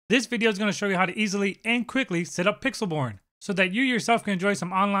This video is going to show you how to easily and quickly set up Pixelborn so that you yourself can enjoy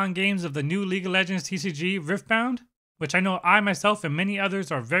some online games of the new League of Legends TCG Riftbound, which I know I myself and many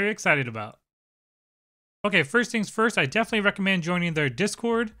others are very excited about. Okay, first things first, I definitely recommend joining their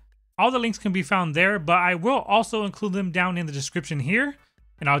Discord. All the links can be found there, but I will also include them down in the description here,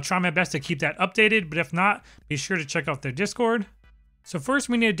 and I'll try my best to keep that updated, but if not, be sure to check out their Discord. So first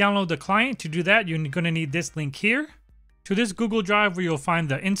we need to download the client. To do that, you're going to need this link here to this Google Drive where you'll find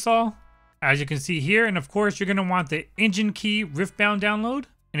the install, as you can see here. And of course, you're going to want the engine key Riftbound download.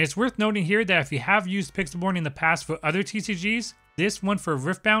 And it's worth noting here that if you have used Pixelborn in the past for other TCGs, this one for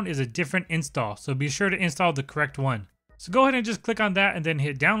Riftbound is a different install. So be sure to install the correct one. So go ahead and just click on that and then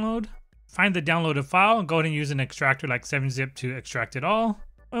hit download. Find the downloaded file and go ahead and use an extractor like 7-zip to extract it all.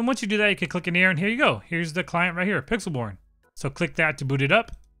 And once you do that, you can click in here and here you go. Here's the client right here, Pixelborn. So click that to boot it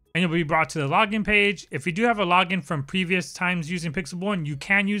up and you'll be brought to the login page. If you do have a login from previous times using Pixelborn, you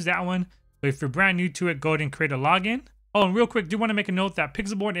can use that one. But if you're brand new to it, go ahead and create a login. Oh, and real quick, do want to make a note that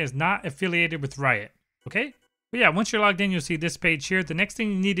Pixelborn is not affiliated with Riot, okay? But yeah, once you're logged in, you'll see this page here. The next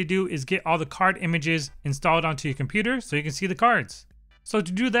thing you need to do is get all the card images installed onto your computer so you can see the cards. So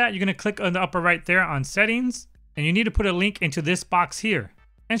to do that, you're going to click on the upper right there on settings, and you need to put a link into this box here.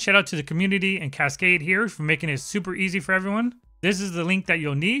 And shout out to the community and Cascade here for making it super easy for everyone. This is the link that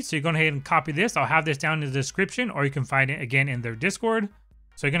you'll need, so you're going to go ahead and copy this. I'll have this down in the description, or you can find it again in their Discord.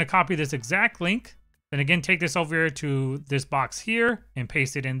 So you're going to copy this exact link. Then again, take this over here to this box here and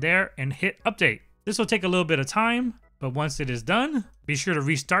paste it in there and hit update. This will take a little bit of time, but once it is done, be sure to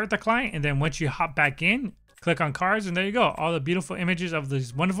restart the client. And then once you hop back in, click on cards and there you go. All the beautiful images of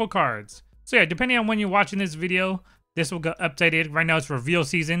these wonderful cards. So yeah, depending on when you're watching this video, this will get updated. Right now it's reveal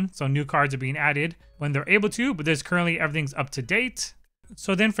season, so new cards are being added when they're able to, but there's currently everything's up to date.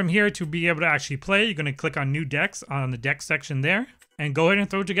 So then from here to be able to actually play, you're going to click on new decks on the deck section there and go ahead and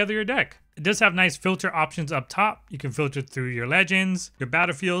throw together your deck. It does have nice filter options up top. You can filter through your legends, your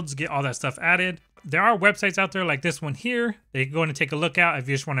battlefields, get all that stuff added. There are websites out there like this one here that you can go in and take a look at. If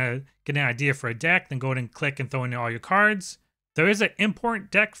you just want to get an idea for a deck, then go ahead and click and throw in all your cards. There is an import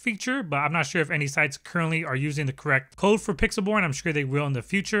deck feature, but I'm not sure if any sites currently are using the correct code for Pixelborn. I'm sure they will in the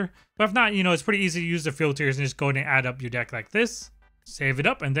future. But if not, you know, it's pretty easy to use the filters and just go ahead and add up your deck like this. Save it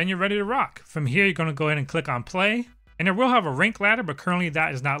up and then you're ready to rock. From here, you're going to go ahead and click on play. And it will have a rank ladder, but currently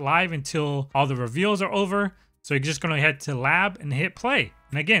that is not live until all the reveals are over. So you're just going to head to lab and hit play.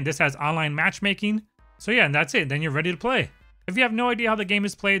 And again, this has online matchmaking. So yeah, and that's it. Then you're ready to play. If you have no idea how the game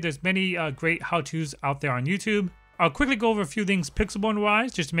is played, there's many great how-tos out there on YouTube. I'll quickly go over a few things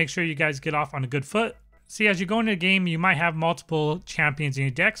Pixelborn-wise, just to make sure you guys get off on a good foot. See, as you go into the game, you might have multiple champions in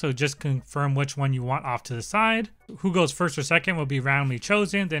your deck, so just confirm which one you want off to the side. Who goes first or second will be randomly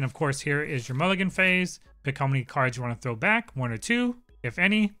chosen. Then, of course, here is your mulligan phase. Pick how many cards you want to throw back, 1 or 2, if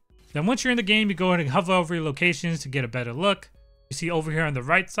any. Then once you're in the game, you go ahead and hover over your locations to get a better look. You see over here on the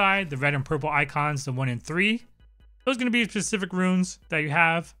right side, the red and purple icons, the 1 and 3. Those are going to be specific runes that you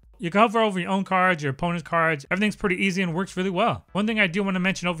have. You can hover over your own cards, your opponent's cards. Everything's pretty easy and works really well. One thing I do want to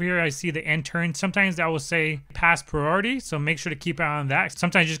mention over here, I see the end turn. Sometimes that will say pass priority, so make sure to keep an eye on that.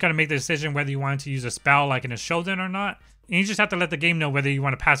 Sometimes you just got to make the decision whether you want to use a spell like in a showdown or not. And you just have to let the game know whether you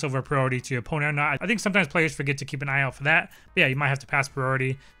want to pass over a priority to your opponent or not. I think sometimes players forget to keep an eye out for that. But yeah, you might have to pass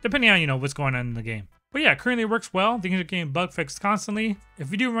priority depending on, you know, what's going on in the game. But yeah, currently it works well. Things are getting bug fixed constantly. If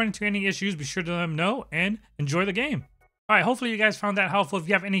you do run into any issues, be sure to let them know and enjoy the game. Alright, hopefully you guys found that helpful. If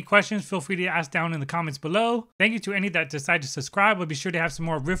you have any questions, feel free to ask down in the comments below. Thank you to any that decide to subscribe. We'll be sure to have some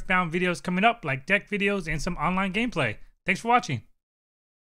more Riftbound videos coming up, like deck videos and some online gameplay. Thanks for watching.